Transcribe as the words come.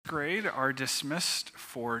grade are dismissed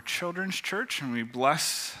for Children's Church, and we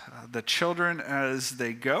bless the children as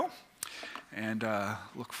they go and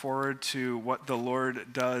look forward to what the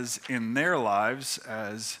Lord does in their lives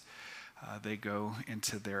as they go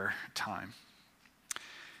into their time.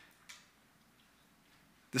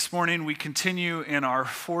 This morning we continue in our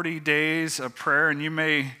 40 days of prayer, and you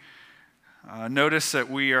may notice that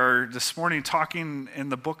we are this morning talking in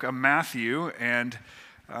the book of Matthew, and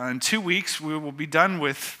in 2 weeks, we will be done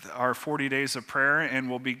with our 40 days of prayer, and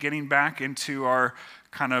we'll be getting back into our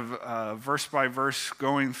kind of verse by verse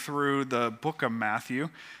going through the book of Matthew.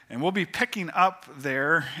 And we'll be picking up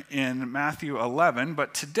there in Matthew 11,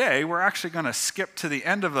 but today we're actually going to skip to the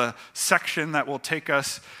end of a section that will take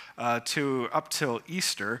us to up till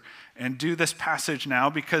Easter and do this passage now,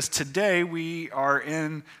 because today we are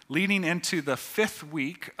leading into the 5th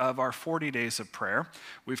week of our 40 days of prayer.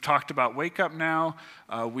 We've talked about Wake Up Now.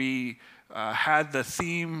 We had the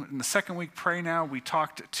theme in the second week, Pray Now. We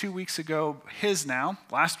talked 2 weeks ago, His Now.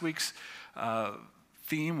 Last week's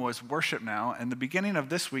theme was Worship Now, and the beginning of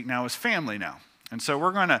this week now is Family Now. And so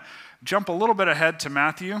we're going to jump a little bit ahead to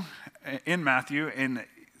Matthew, and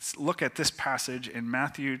look at this passage in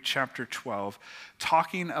Matthew chapter 12,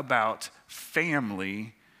 talking about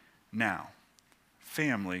family now.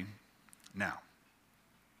 Family now.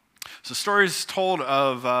 So, stories told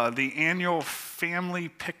of the annual family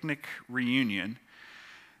picnic reunion.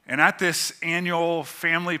 And at this annual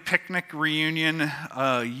family picnic reunion,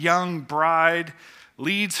 a young bride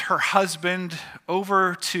leads her husband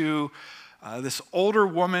over to this older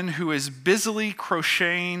woman who is busily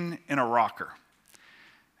crocheting in a rocker.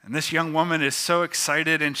 And this young woman is so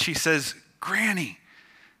excited, and she says, "Granny,"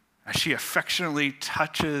 as she affectionately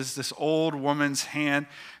touches this old woman's hand.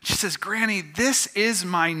 She says, "Granny, this is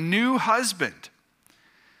my new husband."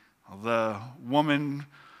 The woman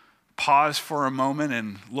paused for a moment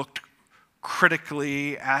and looked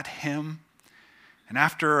critically at him, and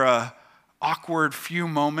after an awkward few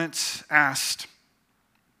moments asked,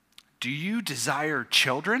 "Do you desire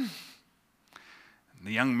children?" And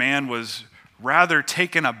the young man was rather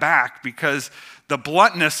taken aback, because the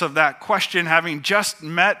bluntness of that question, having just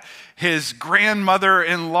met his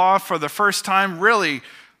grandmother-in-law for the first time, really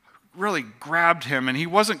grabbed him, and he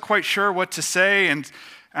wasn't quite sure what to say. And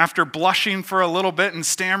after blushing for a little bit and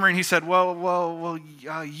stammering, he said,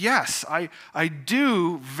 yes, I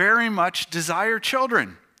do very much desire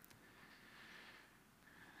children."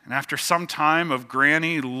 And after some time of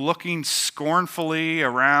Granny looking scornfully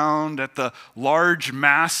around at the large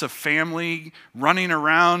mass of family running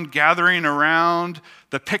around, gathering around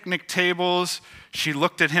the picnic tables, she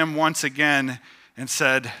looked at him once again and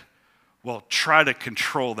said, "Well, try to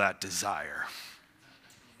control that desire."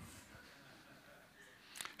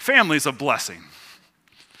 Family's a blessing.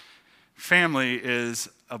 Family is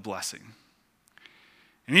a blessing.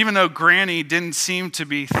 And even though Granny didn't seem to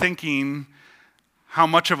be thinking how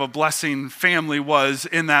much of a blessing family was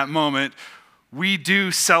in that moment, we do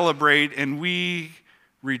celebrate and we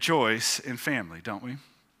rejoice in family, don't we?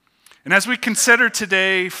 And as we consider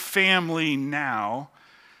today family now,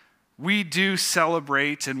 we do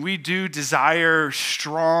celebrate and we do desire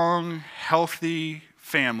strong, healthy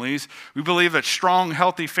families. We believe that strong,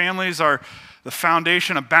 healthy families are the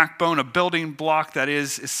foundation, a backbone, a building block that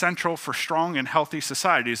is essential for strong and healthy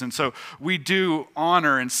societies. And so we do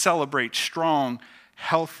honor and celebrate strong,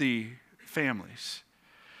 healthy families.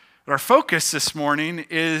 But our focus this morning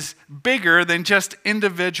is bigger than just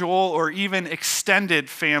individual or even extended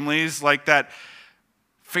families like that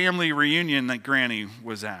family reunion that Granny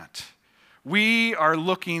was at. We are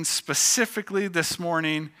looking specifically this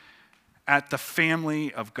morning at the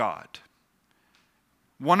family of God.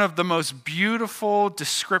 One of the most beautiful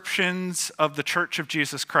descriptions of the Church of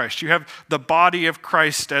Jesus Christ. You have the body of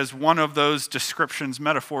Christ as one of those descriptions,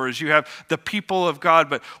 metaphors. You have the people of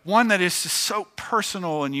God, but one that is just so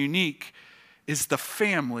personal and unique is the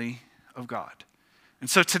family of God. And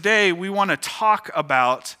so today we want to talk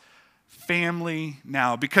about family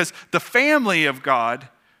now, because the family of God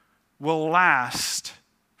will last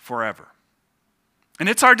forever. And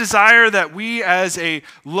it's our desire that we as a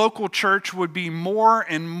local church would be more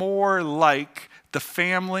and more like the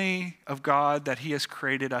family of God that He has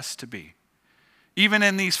created us to be. Even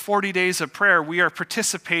in these 40 days of prayer, we are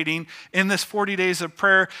participating in this 40 days of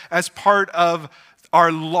prayer as part of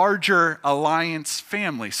our larger alliance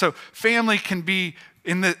family. So family can be,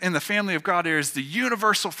 in the family of God, there is the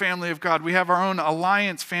universal family of God. We have our own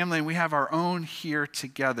alliance family, and we have our own here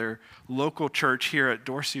together, local church here at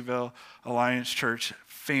Dorseyville Alliance Church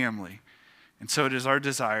family. And so it is our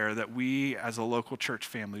desire that we as a local church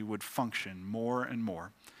family would function more and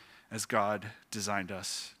more as God designed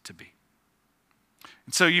us to be.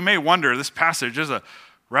 And so you may wonder, this passage is a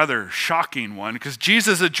rather shocking one because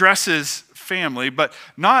Jesus addresses family, but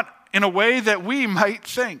not in a way that we might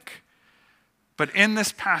think. But in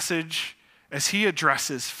this passage, as he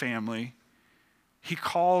addresses family, he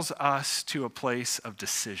calls us to a place of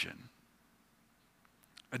decision.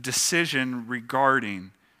 A decision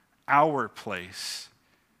regarding our place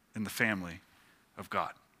in the family of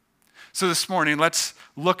God. So this morning, let's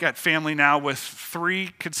look at family now with 3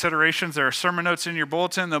 considerations. There are sermon notes in your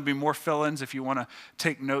bulletin. There'll be more fill-ins if you want to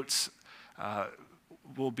take notes.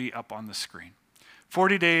 Will be up on the screen.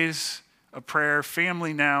 40 days of prayer,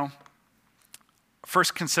 family now.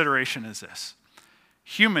 First consideration is this.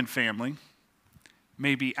 Human family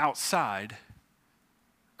may be outside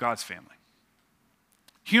God's family.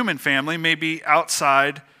 Human family may be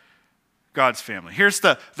outside God's family. Here's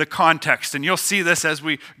the context, and you'll see this as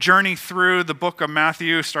we journey through the book of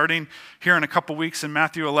Matthew, starting here in a couple weeks in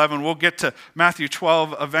Matthew 11. We'll get to Matthew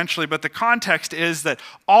 12 eventually, but the context is that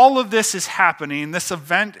all of this is happening. This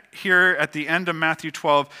event here at the end of Matthew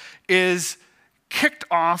 12 is kicked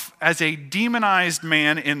off as a demonized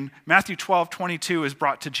man in Matthew 12:22 is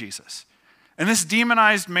brought to Jesus. And this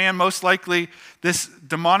demonized man, most likely this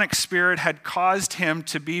demonic spirit had caused him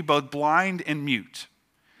to be both blind and mute.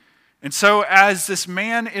 And so as this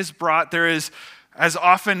man is brought, there is, as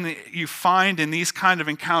often you find in these kind of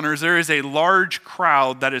encounters, there is a large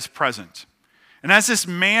crowd that is present. And as this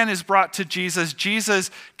man is brought to Jesus, Jesus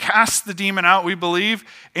casts the demon out, we believe,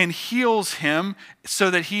 and heals him so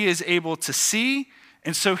that he is able to see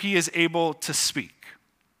and so he is able to speak.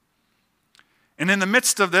 And in the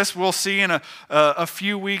midst of this, we'll see in a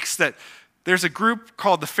few weeks that there's a group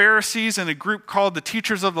called the Pharisees and a group called the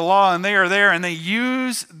teachers of the law, and they are there, and they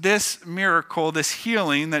use this miracle, this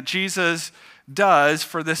healing that Jesus does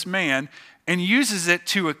for this man, and uses it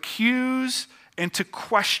to accuse and to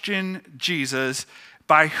question Jesus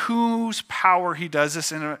by whose power he does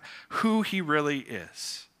this and who he really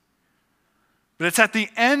is. But it's at the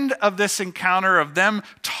end of this encounter of them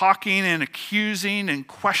talking and accusing and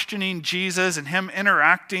questioning Jesus and him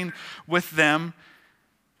interacting with them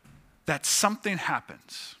that something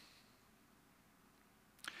happens.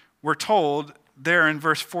 We're told there in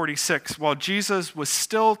verse 46, while Jesus was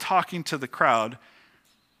still talking to the crowd,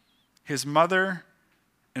 his mother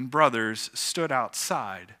and brothers stood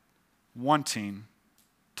outside wanting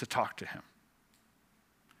to talk to him.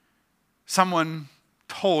 Someone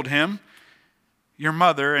told him, your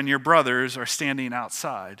mother and your brothers are standing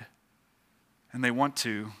outside and they want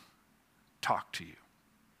to talk to you.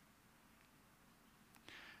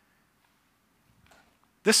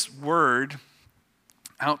 This word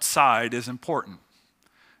outside is important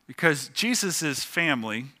because Jesus'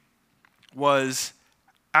 family was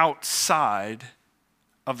outside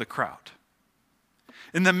of the crowd.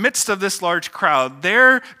 In the midst of this large crowd,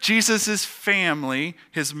 there Jesus' family,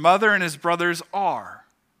 his mother and his brothers are.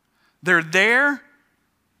 They're there,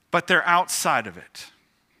 but they're outside of it.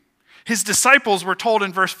 His disciples, we're told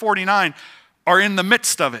in verse 49, are in the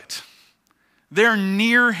midst of it. They're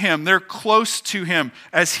near him. They're close to him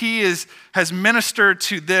as he has ministered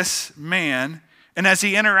to this man. And as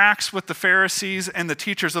he interacts with the Pharisees and the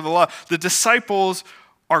teachers of the law, the disciples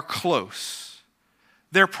are close.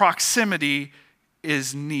 Their proximity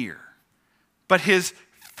is near. But his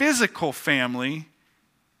physical family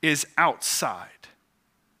is outside.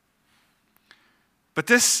 But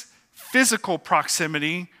this physical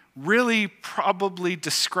proximity really probably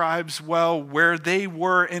describes well where they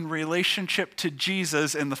were in relationship to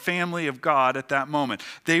Jesus and the family of God at that moment.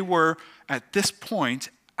 They were, at this point,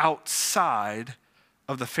 outside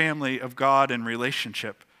of the family of God in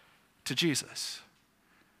relationship to Jesus.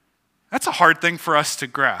 That's a hard thing for us to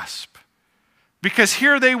grasp. Because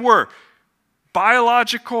here they were,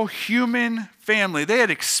 biological human family. They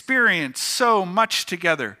had experienced so much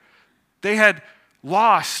together. They had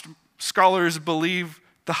lost, scholars believe,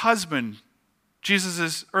 the husband,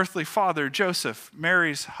 Jesus' earthly father, Joseph,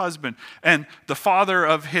 Mary's husband, and the father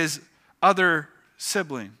of his other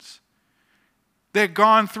siblings. They had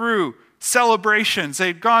gone through celebrations. They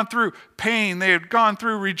had gone through pain. They had gone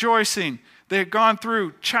through rejoicing. They had gone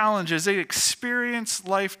through challenges. They experienced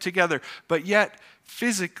life together. But yet,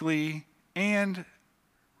 physically and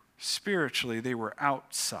spiritually, they were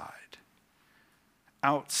outside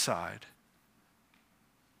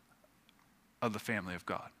of the family of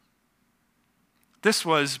God. This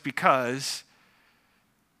was because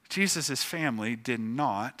Jesus' family did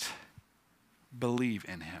not believe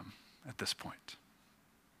in him at this point.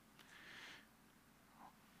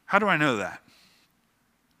 How do I know that?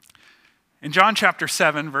 In John chapter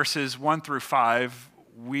 7, verses 1 through 5,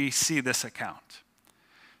 we see this account.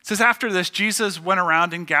 It says, after this, Jesus went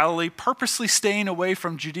around in Galilee, purposely staying away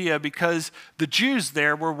from Judea because the Jews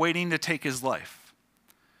there were waiting to take his life.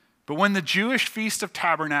 But when the Jewish Feast of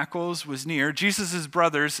Tabernacles was near, Jesus'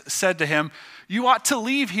 brothers said to him, "You ought to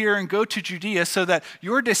leave here and go to Judea so that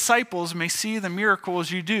your disciples may see the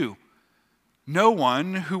miracles you do. No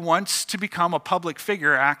one who wants to become a public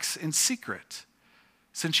figure acts in secret.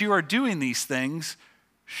 Since you are doing these things,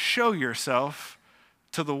 show yourself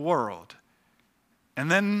to the world." And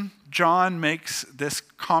then John makes this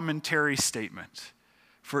commentary statement.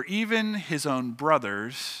 For even his own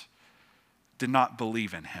brothers did not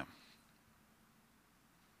believe in him.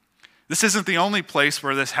 This isn't the only place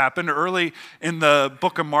where this happened. Early in the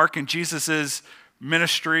book of Mark, in Jesus'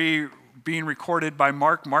 ministry being recorded by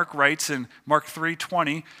Mark, Mark writes in Mark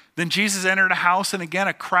 3:20, then Jesus entered a house, and again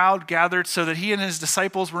a crowd gathered so that he and his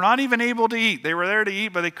disciples were not even able to eat. They were there to eat,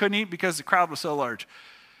 but they couldn't eat because the crowd was so large.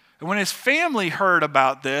 And when his family heard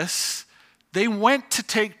about this, they went to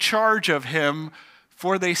take charge of him,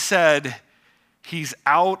 for they said, "He's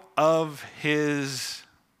out of his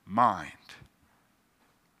mind."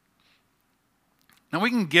 Now we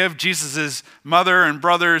can give Jesus' mother and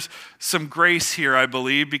brothers some grace here, I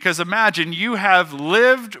believe, because imagine you have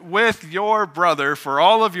lived with your brother for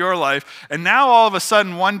all of your life, and now all of a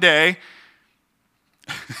sudden one day,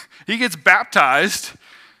 he gets baptized,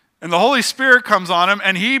 and the Holy Spirit comes on him,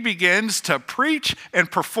 and he begins to preach and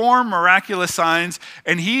perform miraculous signs,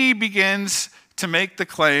 and he begins to make the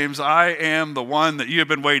claims, "I am the one that you have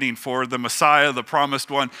been waiting for, the Messiah, the promised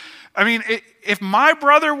one." I mean, if my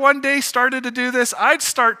brother one day started to do this, I'd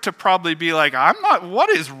start to probably be like, what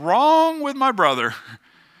is wrong with my brother?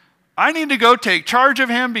 I need to go take charge of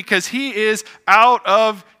him because he is out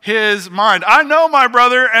of his mind. I know my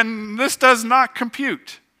brother, and this does not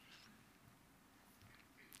compute.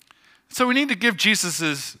 So we need to give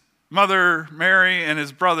Jesus' mother, Mary, and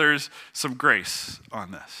his brothers some grace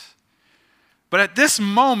on this. But at this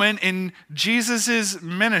moment in Jesus'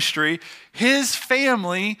 ministry, his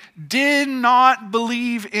family did not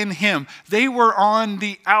believe in him. They were on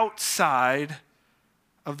the outside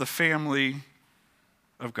of the family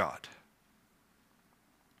of God.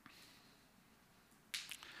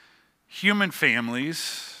 Human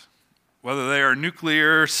families, whether they are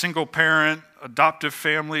nuclear, single parent, adoptive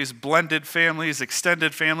families, blended families,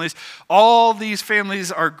 extended families, all these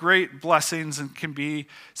families are great blessings and can be,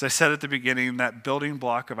 as I said at the beginning, that building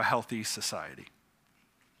block of a healthy society.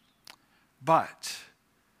 But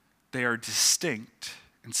they are distinct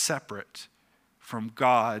and separate from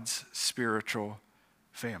God's spiritual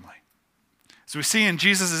family. As we see in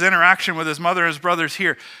Jesus' interaction with his mother and his brothers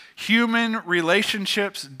here, human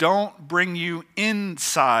relationships don't bring you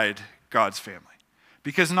inside God's family.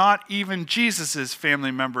 Because not even Jesus' family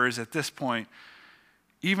members at this point,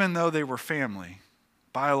 even though they were family,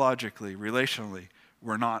 biologically, relationally,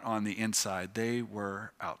 were not on the inside. They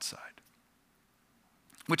were outside.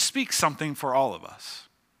 Which speaks something for all of us.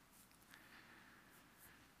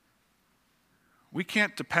 We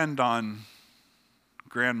can't depend on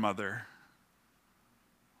grandmother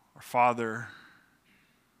or father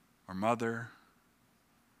or mother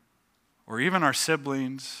or even our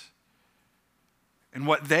siblings and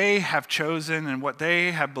what they have chosen and what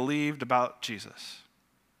they have believed about Jesus.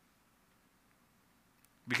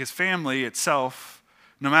 Because family itself,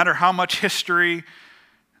 no matter how much history,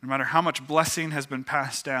 no matter how much blessing has been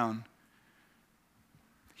passed down,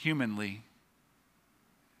 humanly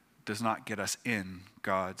does not get us in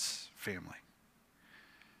God's family.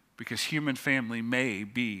 Because human family may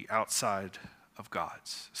be outside of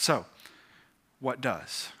God's. So, what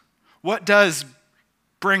does? What does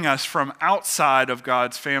bring us from outside of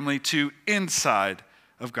God's family to inside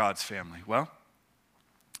of God's family? Well,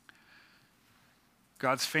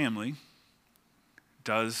 God's family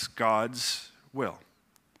does God's will.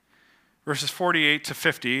 Verses 48 to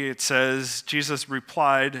 50, it says, Jesus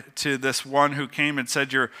replied to this one who came and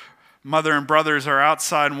said, "Your mother and brothers are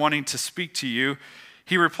outside wanting to speak to you."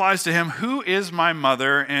 He replies to him, "Who is my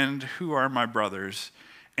mother and who are my brothers?"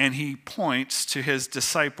 And he points to his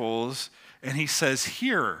disciples and he says,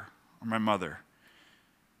 "Here are my mother,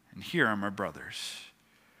 and here are my brothers.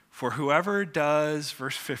 For whoever does,"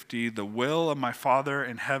 verse 50, "the will of my Father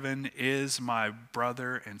in heaven is my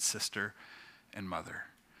brother and sister and mother."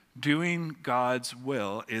 Doing God's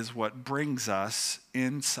will is what brings us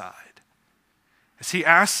inside. As he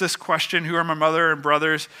asks this question, "Who are my mother and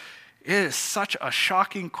brothers?" it is such a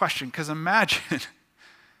shocking question, because imagine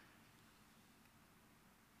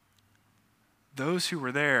those who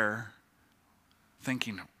were there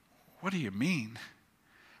thinking, "What do you mean?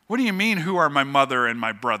 What do you mean, who are my mother and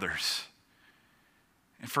my brothers?"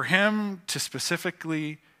 And for him to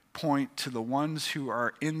specifically point to the ones who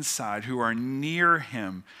are inside, who are near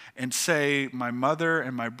him, and say, my mother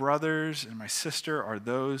and my brothers and my sister are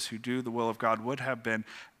those who do the will of God, would have been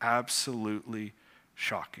absolutely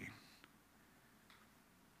shocking.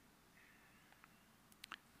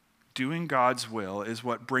 Doing God's will is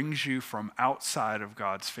what brings you from outside of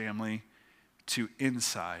God's family to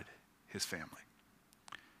inside his family.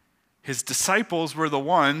 His disciples were the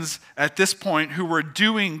ones at this point who were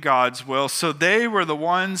doing God's will, so they were the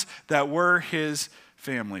ones that were his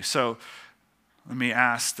family. So let me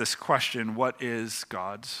ask this question: what is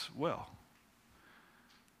God's will?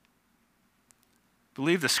 I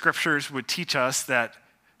believe the scriptures would teach us that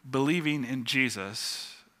believing in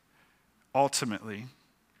Jesus ultimately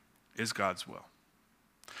is God's will.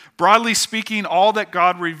 Broadly speaking, all that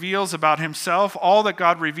God reveals about himself, all that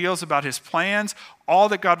God reveals about his plans, all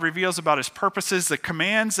that God reveals about his purposes, the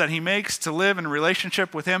commands that he makes to live in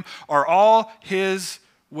relationship with him are all his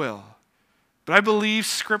will. But I believe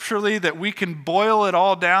scripturally that we can boil it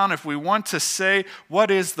all down. If we want to say what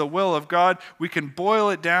is the will of God, we can boil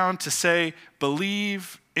it down to say,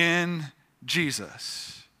 believe in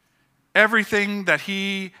Jesus. Everything that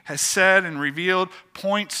he has said and revealed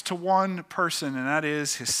points to one person, and that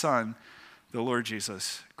is his Son, the Lord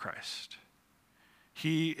Jesus Christ.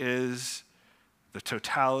 He is the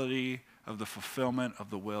totality of the fulfillment of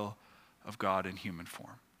the will of God in human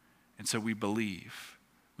form. And so we believe.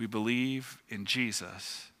 We believe in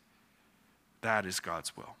Jesus. That is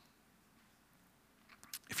God's will.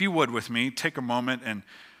 If you would with me, take a moment and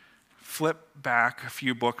flip back a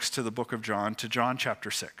few books to the book of John, to John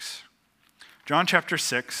chapter 6. John chapter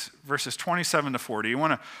 6, verses 27 to 40. I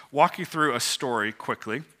want to walk you through a story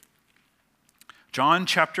quickly. John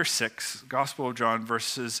chapter 6, Gospel of John,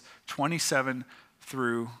 verses 27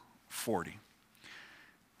 through 40.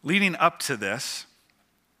 Leading up to this,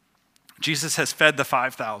 Jesus has fed the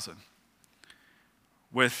 5,000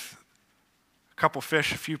 with a couple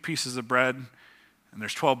fish, a few pieces of bread, and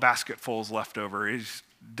there's 12 basketfuls left over. He's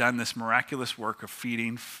done this miraculous work of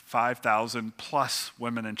feeding 5,000 plus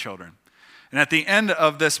women and children. And at the end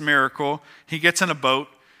of this miracle, he gets in a boat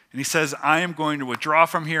and he says, I am going to withdraw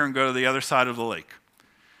from here and go to the other side of the lake,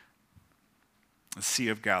 the Sea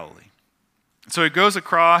of Galilee. So he goes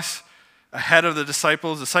across ahead of the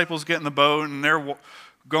disciples. The disciples get in the boat and they're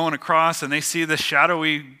going across and they see this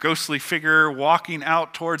shadowy, ghostly figure walking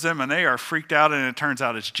out towards them, and they are freaked out, and it turns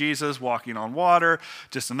out it's Jesus walking on water,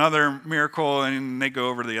 just another miracle, and they go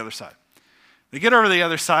over to the other side. They get over to the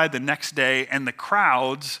other side the next day, and the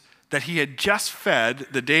crowds that he had just fed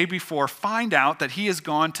the day before find out that he has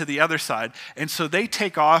gone to the other side. And so they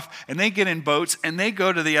take off and they get in boats and they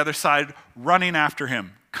go to the other side running after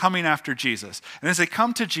him, coming after Jesus. And as they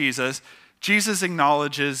come to Jesus, Jesus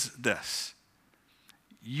acknowledges this: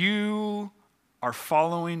 you are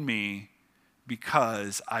following me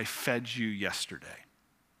because I fed you yesterday.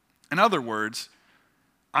 In other words,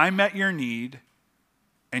 I met your need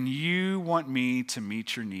and you want me to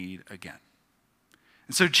meet your need again.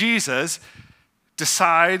 And so Jesus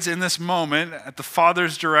decides in this moment, at the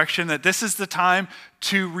Father's direction, that this is the time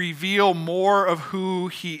to reveal more of who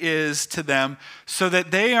he is to them, so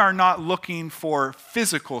that they are not looking for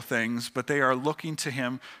physical things, but they are looking to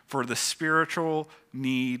him for the spiritual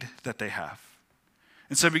need that they have.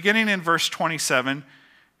 And so beginning in verse 27,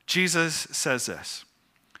 Jesus says this: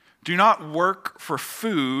 do not work for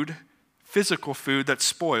food, physical food that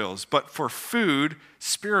spoils, but for food,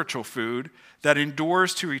 spiritual food, that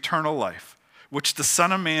endures to eternal life, which the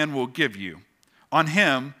Son of Man will give you. On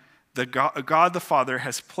him, God the Father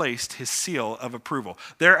has placed his seal of approval.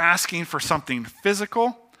 They're asking for something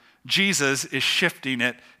physical. Jesus is shifting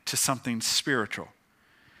it to something spiritual.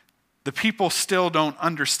 The people still don't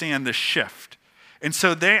understand this shift. And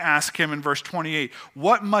so they ask him in verse 28,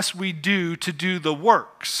 what must we do to do the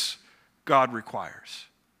works God requires?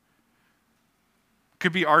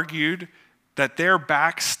 Could be argued that they're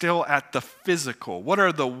back still at the physical. What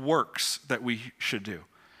are the works that we should do?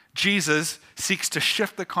 Jesus seeks to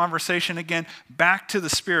shift the conversation again back to the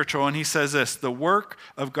spiritual, and he says this: the work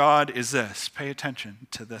of God is this. Pay attention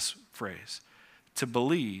to this phrase: to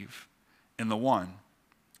believe in the one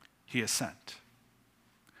he has sent.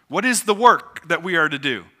 What is the work that we are to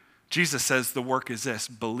do? Jesus says the work is this: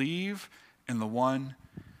 believe in the one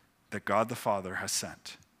that God the Father has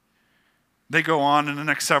sent. They go on in the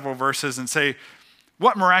next several verses and say,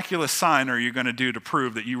 what miraculous sign are you going to do to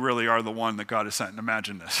prove that you really are the one that God has sent? And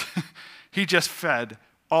imagine this. He just fed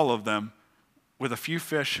all of them with a few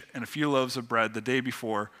fish and a few loaves of bread the day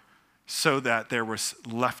before so that there was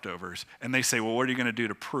leftovers. And they say, well, what are you going to do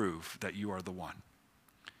to prove that you are the one?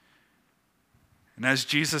 And as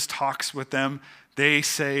Jesus talks with them, they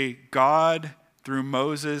say, God, through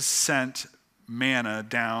Moses, sent manna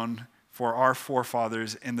down for our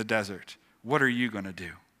forefathers in the desert. What are you going to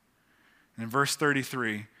do? And in verse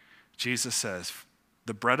 33, Jesus says,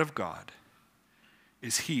 the bread of God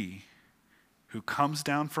is he who comes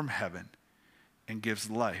down from heaven and gives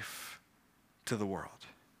life to the world.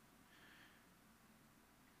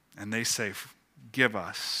 And they say, give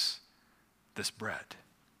us this bread.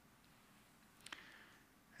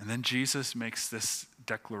 And then Jesus makes this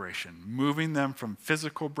declaration, moving them from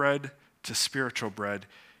physical bread to spiritual bread.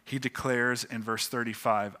 He declares in verse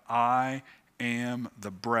 35, I am the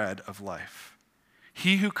bread of life.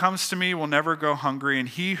 He who comes to me will never go hungry, and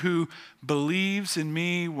he who believes in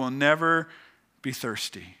me will never be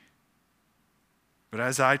thirsty. But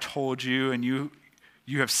as I told you, and you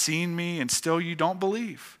have seen me, and still you don't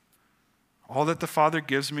believe. All that the Father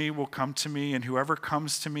gives me will come to me, and whoever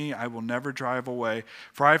comes to me I will never drive away.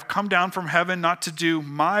 For I have come down from heaven not to do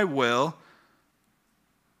my will,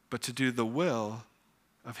 but to do the will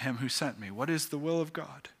of him who sent me. What is the will of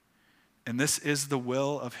God? And this is the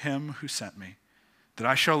will of him who sent me, that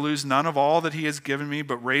I shall lose none of all that he has given me,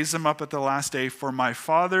 but raise them up at the last day. For my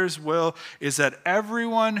Father's will is that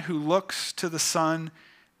everyone who looks to the Son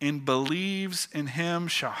and believes in him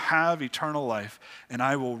shall have eternal life, and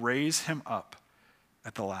I will raise him up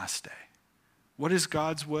at the last day. What is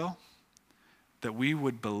God's will? That we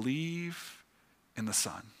would believe in the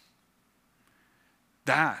Son.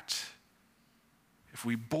 That, if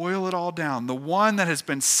we boil it all down, the one that has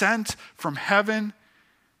been sent from heaven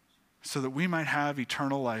so that we might have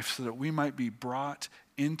eternal life, so that we might be brought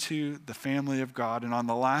into the family of God. And on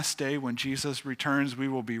the last day, when Jesus returns, we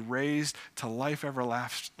will be raised to life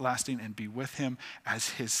everlasting and be with him as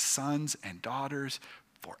his sons and daughters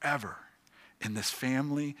forever in this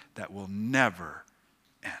family that will never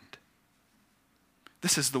end.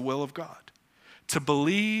 This is the will of God, to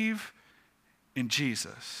believe in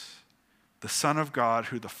Jesus, the Son of God,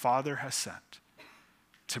 who the Father has sent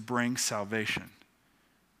to bring salvation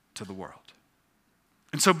to the world.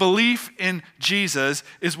 And so belief in Jesus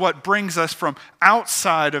is what brings us from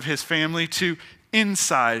outside of his family to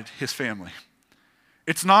inside his family.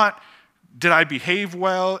 It's not, did I behave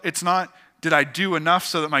well? It's not, did I do enough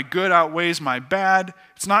so that my good outweighs my bad?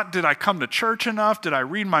 It's not, did I come to church enough? Did I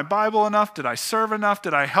read my Bible enough? Did I serve enough?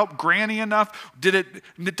 Did I help Granny enough?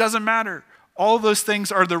 It doesn't matter. All those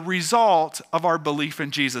things are the result of our belief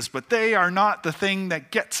in Jesus, but they are not the thing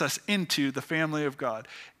that gets us into the family of God.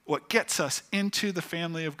 What gets us into the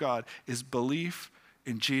family of God is belief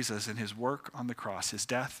in Jesus and his work on the cross, his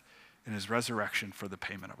death and his resurrection for the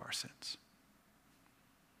payment of our sins.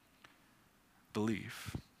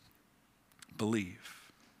 Believe,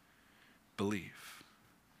 believe, believe.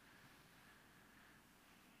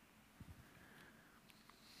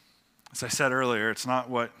 As I said earlier, it's not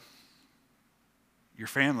what your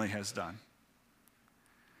family has done.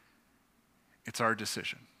 It's our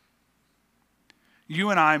decision. You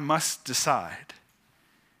and I must decide,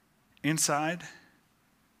 inside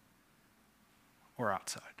or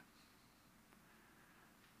outside.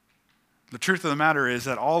 The truth of the matter is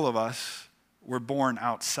that all of us were born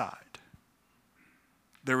outside.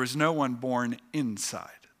 There was no one born inside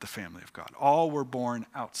the family of God. All were born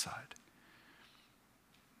outside.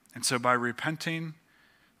 And so by repenting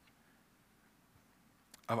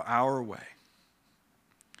of our way,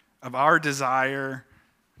 of our desire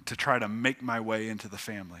to try to make my way into the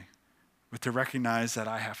family, but to recognize that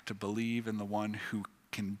I have to believe in the one who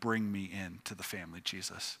can bring me into the family,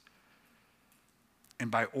 Jesus. And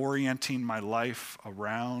by orienting my life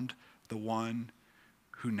around the one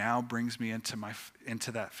who now brings me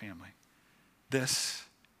into that family, this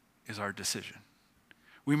is our decision.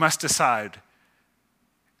 We must decide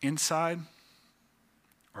inside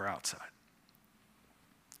or outside.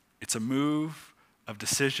 It's a move of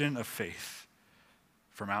decision of faith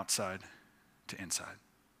from outside to inside.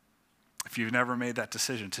 If you've never made that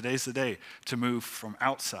decision, today's the day to move from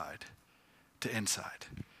outside to inside.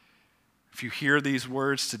 If you hear these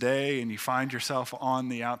words today and you find yourself on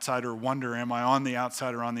the outside or wonder, am I on the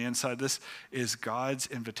outside or on the inside? This is God's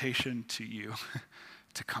invitation to you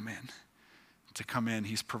to come in. To come in.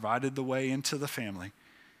 He's provided the way into the family.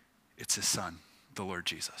 It's his Son, the Lord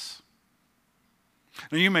Jesus.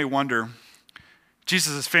 Now you may wonder,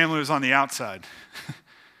 Jesus' family was on the outside.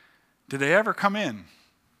 Did they ever come in?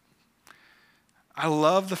 I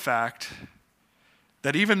love the fact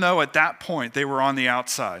that even though at that point they were on the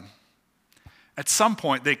outside, at some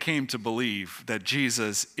point they came to believe that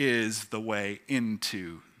Jesus is the way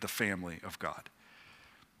into the family of God.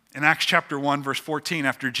 In Acts chapter 1, verse 14,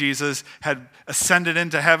 after Jesus had ascended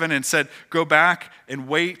into heaven and said, go back and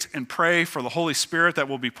wait and pray for the Holy Spirit that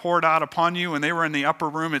will be poured out upon you. And they were in the upper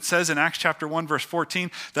room. It says in Acts chapter 1, verse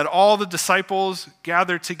 14, that all the disciples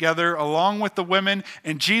gathered together along with the women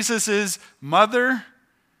and Jesus' mother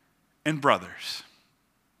and brothers.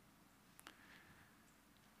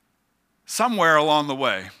 Somewhere along the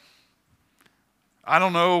way, I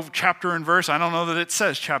don't know chapter and verse, I don't know that it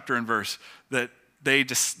says chapter and verse, that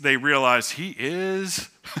they realize he is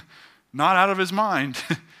not out of his mind.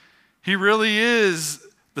 He really is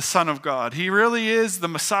the Son of God. He really is the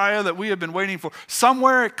Messiah that we have been waiting for.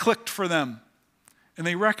 Somewhere it clicked for them, and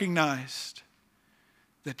they recognized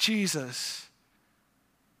that Jesus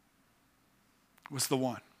was the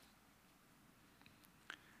one.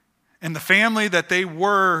 And the family that they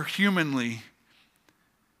were humanly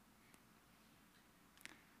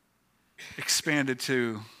expanded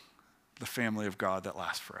to the family of God that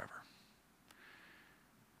lasts forever.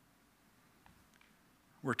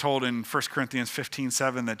 We're told in 1 Corinthians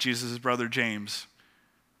 15:7 that Jesus' brother James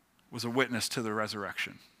was a witness to the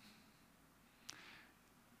resurrection.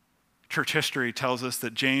 Church history tells us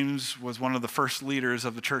that James was one of the first leaders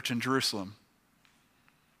of the church in Jerusalem.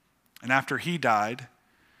 And after he died,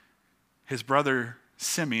 his brother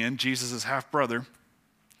Simeon, Jesus' half-brother,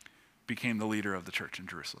 became the leader of the church in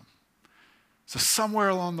Jerusalem. So somewhere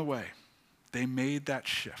along the way, they made that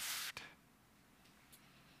shift.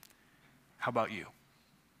 How about you?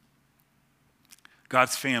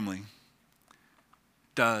 God's family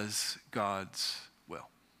does God's will.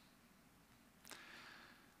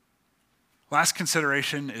 Last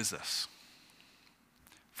consideration is this.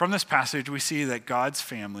 From this passage, we see that God's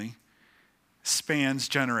family spans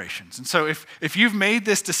generations. And so if you've made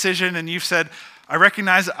this decision and you've said, I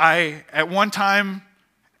recognize I, at one time,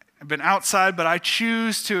 I've been outside, but I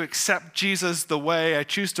choose to accept Jesus the way. I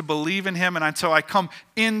choose to believe in him, and so I come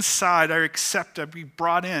inside. I accept, I be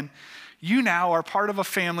brought in. You now are part of a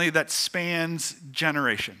family that spans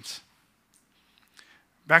generations.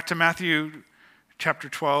 Back to Matthew chapter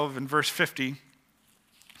 12 and verse 50,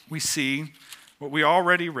 we see what we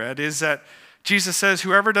already read is that Jesus says,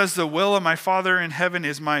 whoever does the will of my Father in heaven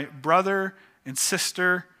is my brother and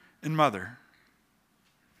sister and mother.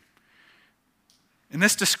 In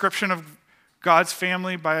this description of God's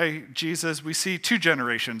family by Jesus, we see two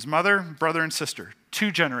generations, mother, brother, and sister.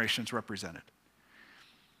 Two generations represented.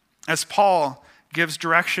 As Paul gives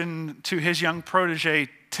direction to his young protege,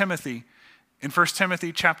 Timothy, in 1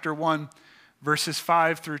 Timothy chapter 1, verses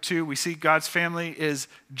 5 through 2, we see God's family is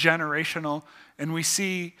generational, and we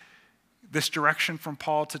see this direction from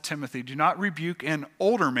Paul to Timothy. Do not rebuke an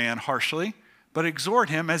older man harshly, but exhort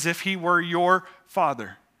him as if he were your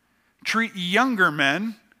father. Treat younger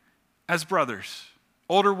men as brothers,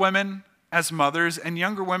 older women as mothers, and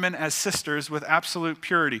younger women as sisters with absolute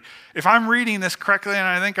purity. If I'm reading this correctly, and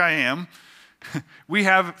I think I am, we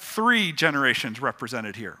have three generations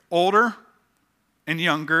represented here. Older and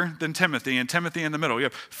younger than Timothy, and Timothy in the middle. You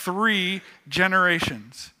have three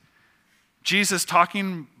generations. Jesus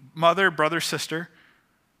talking mother, brother, sister.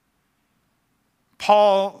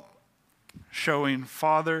 Paul showing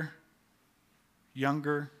father,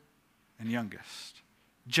 younger, and youngest.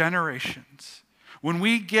 Generations. When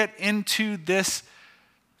we get into this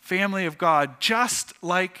family of God, just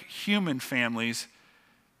like human families,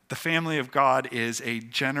 the family of God is a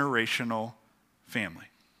generational family.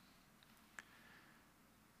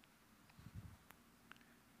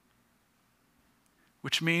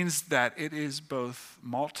 Which means that it is both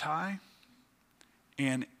multi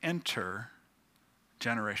and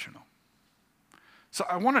intergenerational. So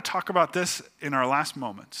I want to talk about this in our last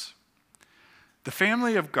moments. The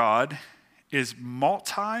family of God is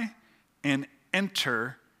multi and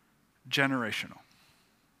intergenerational.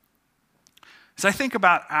 As I think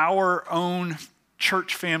about our own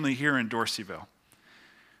church family here in Dorseyville,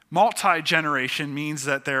 multi-generation means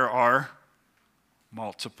that there are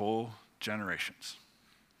multiple generations.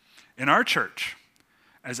 In our church,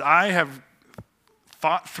 as I have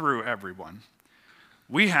thought through everyone,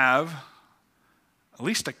 we have at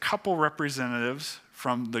least a couple representatives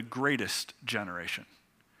from the greatest generation.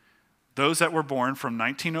 Those that were born from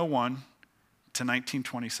 1901 to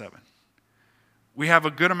 1927. We have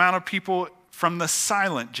a good amount of people from the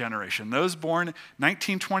silent generation, those born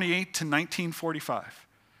 1928 to 1945.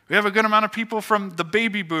 We have a good amount of people from the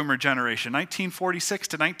baby boomer generation, 1946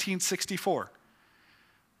 to 1964.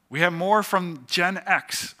 We have more from Gen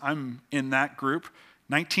X, I'm in that group,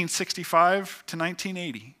 1965 to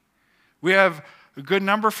 1980. We have a good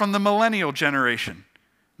number from the millennial generation,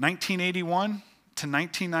 1981 to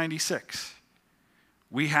 1996.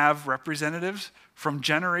 We have representatives from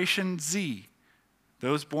Generation Z,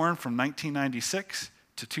 those born from 1996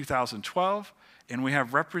 to 2012, and we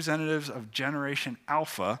have representatives of Generation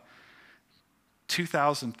Alpha,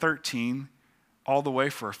 2013, all the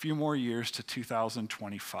way for a few more years to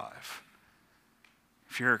 2025.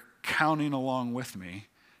 If you're counting along with me,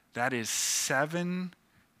 that is 7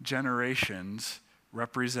 generations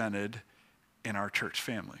represented in our church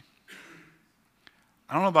family.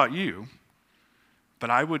 I don't know about you, but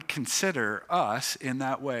I would consider us in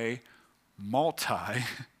that way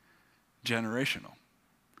multi-generational.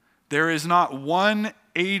 There is not one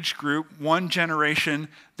age group, one generation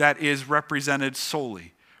that is represented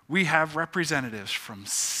solely. We have representatives from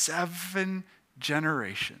 7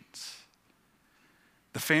 generations.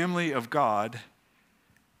 The family of God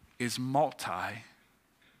is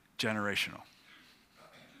multi-generational.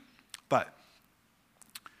 But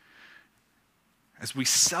as we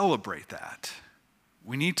celebrate that,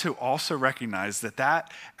 we need to also recognize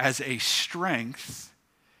that as a strength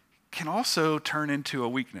can also turn into a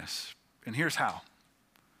weakness. And here's how.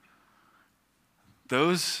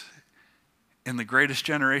 Those in the greatest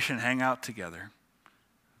generation hang out together.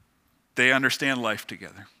 They understand life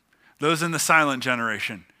together. Those in the silent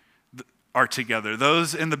generation are together.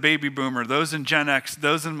 Those in the baby boomer, those in Gen X,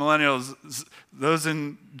 those in millennials, those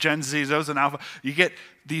in Gen Z, those in Alpha. You get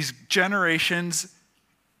these generations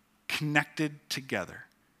connected together.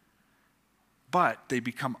 But they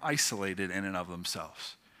become isolated in and of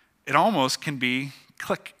themselves. It almost can be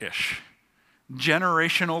clique-ish,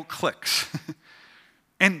 generational cliques.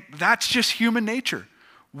 And that's just human nature.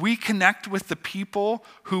 We connect with the people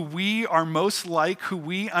who we are most like, who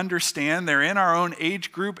we understand. They're in our own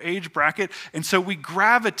age group, age bracket, and so we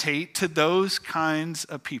gravitate to those kinds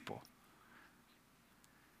of people.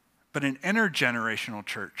 But an intergenerational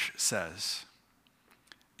church says,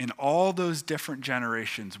 in all those different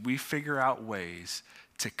generations, we figure out ways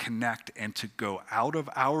to connect and to go out of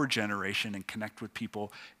our generation and connect with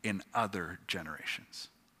people in other generations.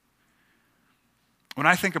 When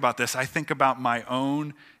I think about this, I think about my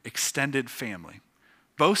own extended family.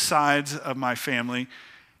 Both sides of my family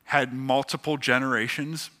had multiple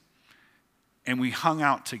generations, and we hung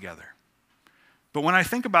out together. But when I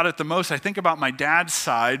think about it the most, I think about my dad's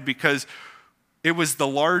side because it was the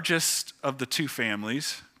largest of the two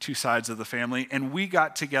families, two sides of the family, and we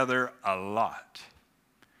got together a lot.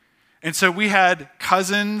 And so we had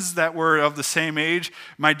cousins that were of the same age.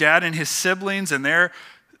 My dad and his siblings and their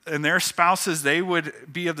spouses, they would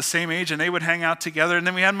be of the same age and they would hang out together. And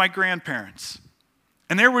then we had my grandparents.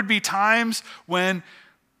 And there would be times when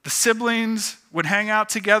the siblings would hang out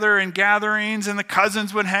together in gatherings and the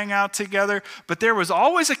cousins would hang out together. But there was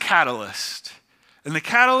always a catalyst. And the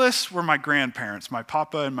catalysts were my grandparents, my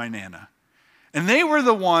papa and my nana. And they were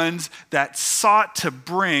the ones that sought to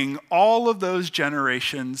bring all of those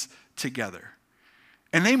generations together.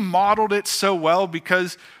 And they modeled it so well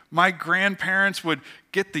because my grandparents would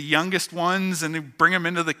get the youngest ones and they'd bring them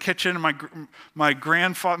into the kitchen. My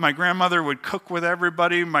grandmother would cook with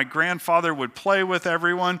everybody. My grandfather would play with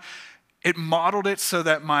everyone. It modeled it so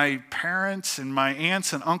that my parents and my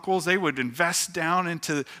aunts and uncles, they would invest down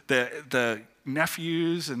into the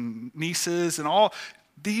nephews and nieces, and all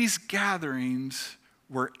these gatherings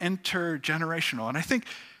were intergenerational. And I think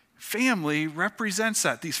family represents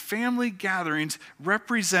that. These family gatherings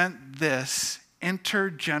represent this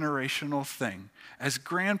intergenerational thing. As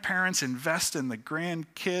grandparents invest in the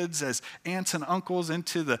grandkids, as aunts and uncles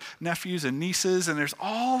into the nephews and nieces, and there's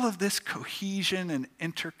all of this cohesion and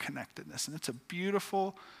interconnectedness. And it's a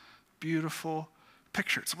beautiful, beautiful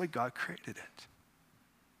picture. It's the way God created it.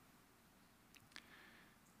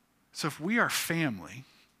 So if we are family,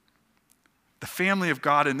 the family of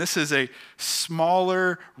God, and this is a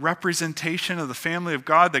smaller representation of the family of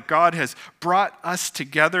God, that God has brought us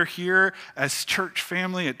together here as church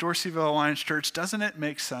family at Dorseyville Alliance Church, doesn't it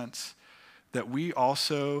make sense that we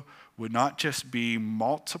also would not just be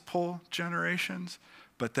multiple generations,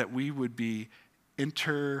 but that we would be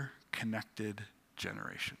interconnected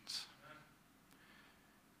generations?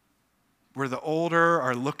 Where the older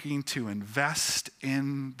are looking to invest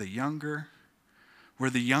in the younger, where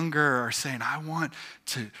the younger are saying, I want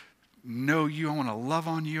to know you, I want to love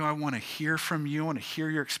on you, I want to hear from you, I want to hear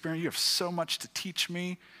your experience, you have so much to teach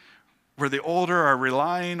me. Where the older are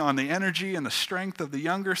relying on the energy and the strength of the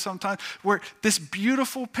younger sometimes. Where this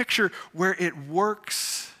beautiful picture where it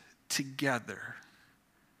works together,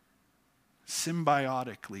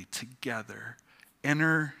 symbiotically together,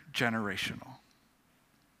 intergenerational.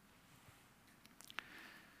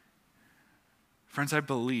 Friends, I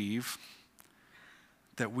believe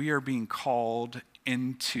that we are being called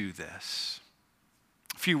into this.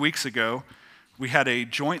 A few weeks ago, we had a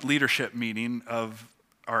joint leadership meeting of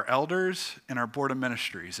our elders and our board of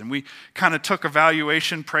ministries. And we kind of took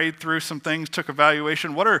evaluation, prayed through some things, took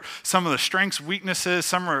evaluation. What are some of the strengths, weaknesses,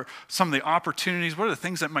 some of the opportunities? What are the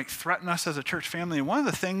things that might threaten us as a church family? And one of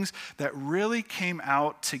the things that really came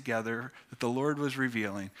out together that the Lord was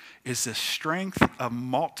revealing is the strength of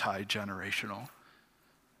multi-generational,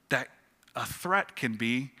 that a threat can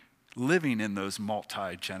be living in those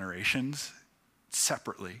multi-generations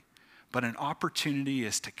separately. But an opportunity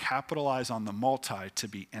is to capitalize on the multi to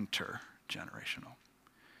be intergenerational.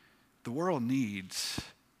 The world needs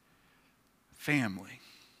family.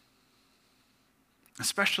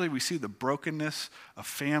 Especially we see the brokenness of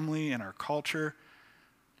family in our culture.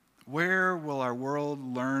 Where will our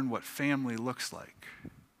world learn what family looks like?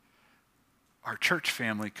 Our church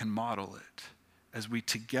family can model it as we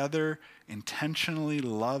together intentionally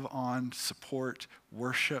love on, support,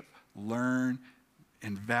 worship, learn,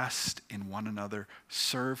 invest in one another,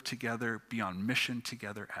 serve together, be on mission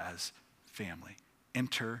together as family,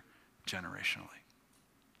 intergenerationally.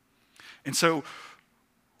 And so,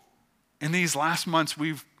 in these last months,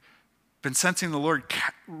 we've been sensing the Lord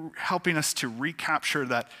helping us to recapture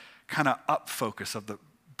that kind of up focus of the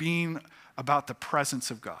being about the presence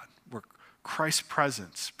of God, where Christ's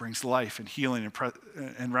presence brings life and healing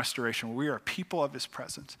and restoration, where we are people of his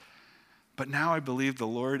presence. But now I believe the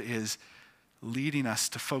Lord is leading us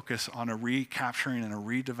to focus on a recapturing and a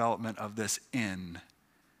redevelopment of this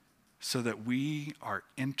so that we are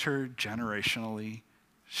intergenerationally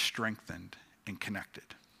strengthened and connected.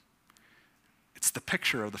 It's the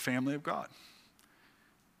picture of the family of God.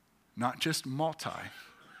 Not just multi,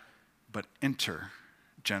 but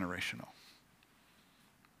intergenerational.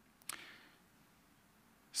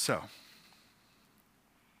 So,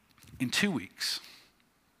 in 2 weeks,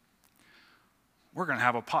 we're going to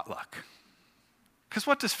have a potluck. Because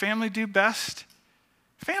what does family do best?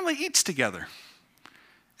 Family eats together.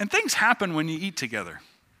 And things happen when you eat together.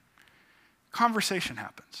 Conversation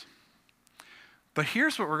happens. But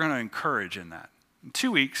here's what we're going to encourage in that. In 2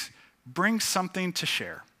 weeks, bring something to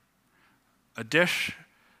share. A dish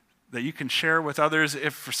that you can share with others.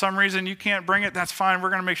 If for some reason you can't bring it, that's fine. We're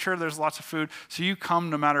going to make sure there's lots of food. So you come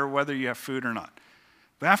no matter whether you have food or not.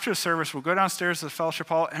 But after the service, we'll go downstairs to the fellowship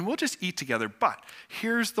hall and we'll just eat together. But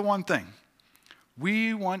here's the one thing.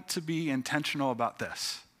 We want to be intentional about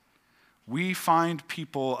this. We find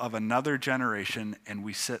people of another generation and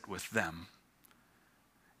we sit with them.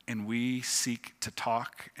 And we seek to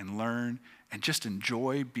talk and learn and just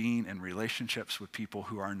enjoy being in relationships with people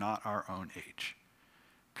who are not our own age.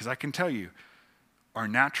 Because I can tell you, our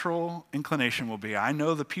natural inclination will be, I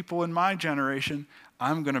know the people in my generation,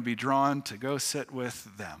 I'm going to be drawn to go sit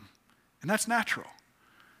with them. And that's natural.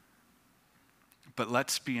 But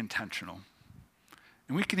let's be intentional.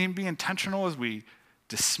 And we can even be intentional as we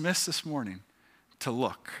dismiss this morning to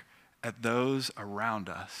look at those around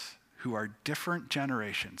us who are different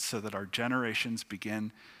generations so that our generations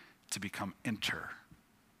begin to become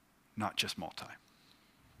not just multi.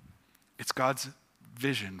 It's God's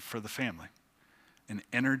vision for the family, an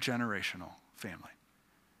intergenerational family.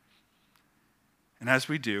 And as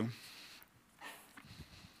we do,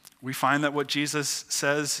 we find that what Jesus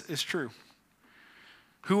says is true.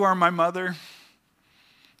 Who are my mother,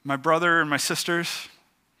 my brother, and my sisters?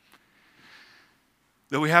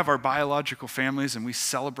 That we have our biological families and we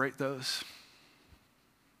celebrate those.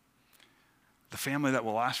 The family that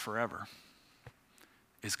will last forever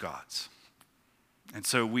is God's. And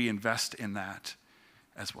so we invest in that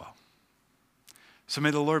as well. So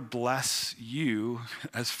may the Lord bless you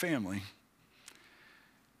as family.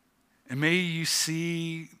 And may you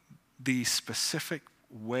see the specific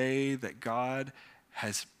way that God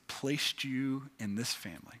has placed you in this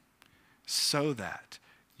family so that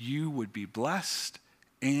you would be blessed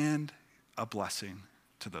and a blessing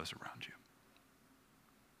to those around you.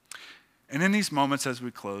 And in these moments as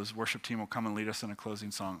we close, worship team will come and lead us in a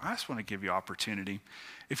closing song. I just want to give you opportunity.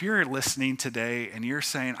 If you're listening today and you're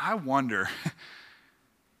saying, I wonder,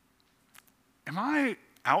 am I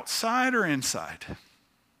outside or inside?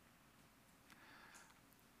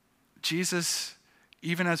 Jesus,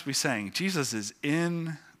 even as we sang, Jesus is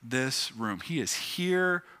in this room. He is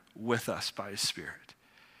here with us by his Spirit.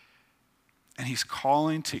 And he's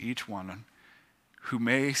calling to each one who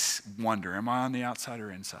may wonder, am I on the outside or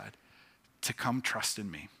inside? To come trust in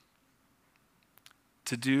me.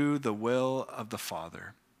 To do the will of the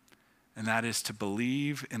Father. And that is to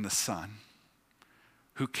believe in the Son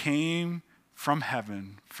who came from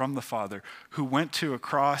heaven, from the Father, who went to a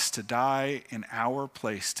cross to die in our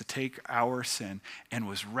place, to take our sin, and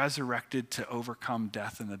was resurrected to overcome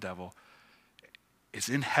death and the devil, is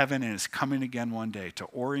in heaven and is coming again one day to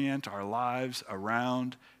orient our lives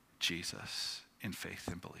around Jesus in faith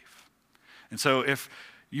and belief. And so if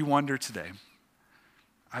you wonder today,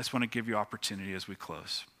 I just want to give you opportunity as we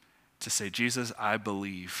close to say, Jesus, I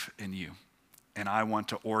believe in you, and I want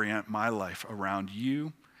to orient my life around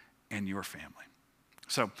you and your family.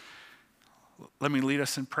 So let me lead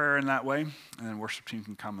us in prayer in that way, and then worship team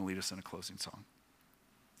can come and lead us in a closing song.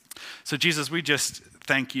 So Jesus, we just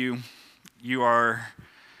thank you. You are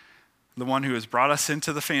the one who has brought us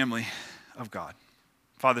into the family of God.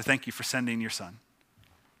 Father, thank you for sending your Son.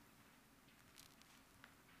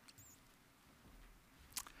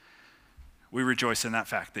 We rejoice in that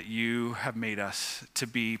fact that you have made us to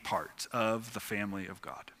be part of the family of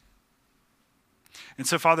God. And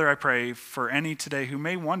so, Father, I pray for any today who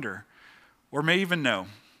may wonder or may even know,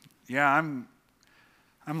 I'm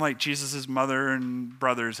like Jesus' mother and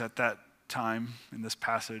brothers at that time in this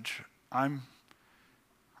passage. I'm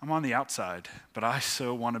on the outside, but I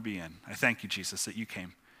so want to be in. I thank you, Jesus, that you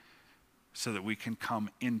came so that we can come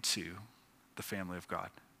into the family of God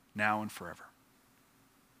now and forever.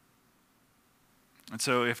 And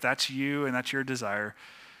so if that's you and that's your desire,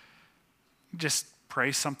 just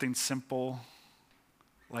pray something simple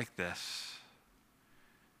like this.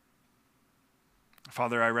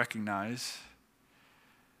 Father, I recognize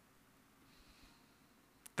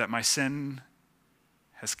that my sin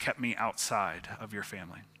has kept me outside of your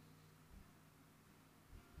family.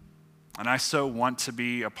 And I so want to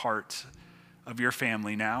be a part of your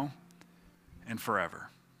family now and forever.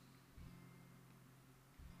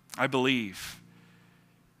 I believe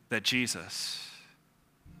that Jesus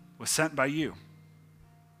was sent by you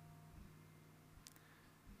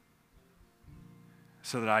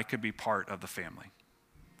so that I could be part of the family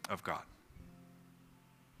of God.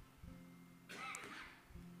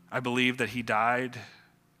 I believe that he died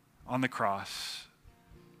on the cross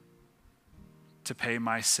to pay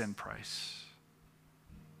my sin price.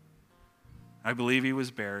 I believe he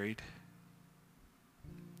was buried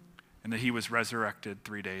and that he was resurrected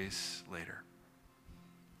 3 days later.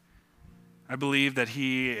 I believe that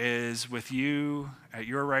he is with you at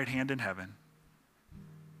your right hand in heaven,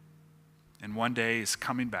 and one day is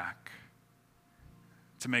coming back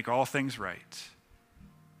to make all things right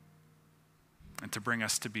and to bring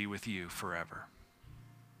us to be with you forever.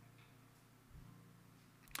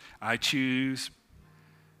 I choose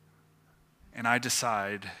and I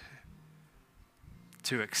decide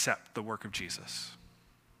to accept the work of Jesus,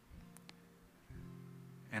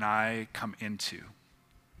 and I come into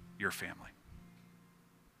your family.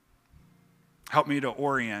 Help me to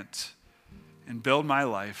orient and build my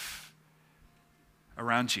life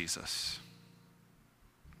around Jesus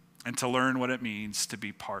and to learn what it means to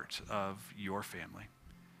be part of your family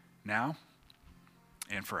now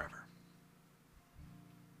and forever.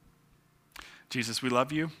 Jesus, we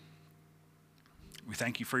love you. We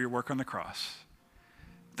thank you for your work on the cross.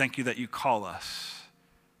 Thank you that you call us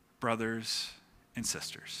brothers and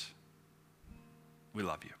sisters. We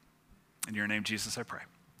love you. In your name, Jesus, I pray.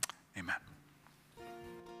 Amen.